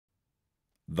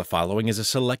The following is a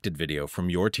selected video from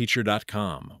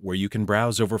YourTeacher.com, where you can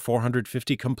browse over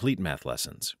 450 complete math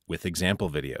lessons with example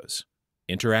videos,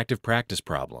 interactive practice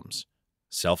problems,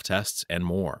 self-tests, and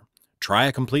more. Try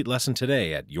a complete lesson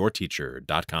today at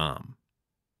YourTeacher.com.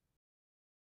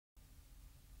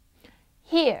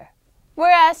 Here,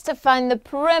 we're asked to find the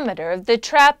perimeter of the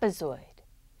trapezoid.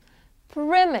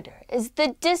 Perimeter is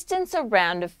the distance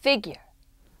around a figure.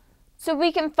 So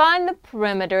we can find the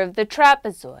perimeter of the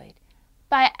trapezoid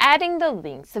by adding the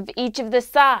lengths of each of the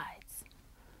sides.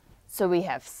 So we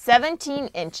have 17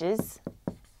 inches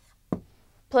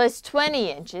plus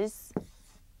 20 inches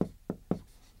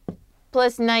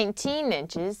plus 19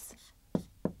 inches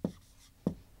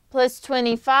plus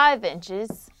 25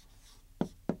 inches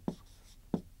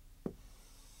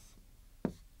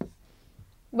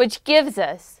which gives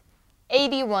us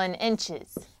 81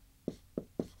 inches.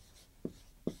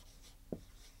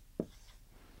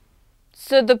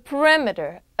 So the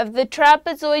perimeter of the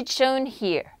trapezoid shown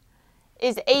here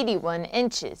is 81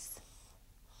 inches.